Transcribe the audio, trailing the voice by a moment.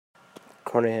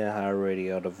Cornerhead High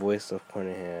Radio, the voice of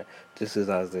Cornerhead. This is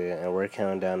Isaiah, and we're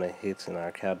counting down the hits in our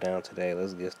countdown today.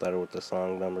 Let's get started with the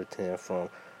song number 10 from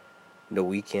The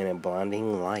Weeknd and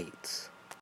Blinding Lights.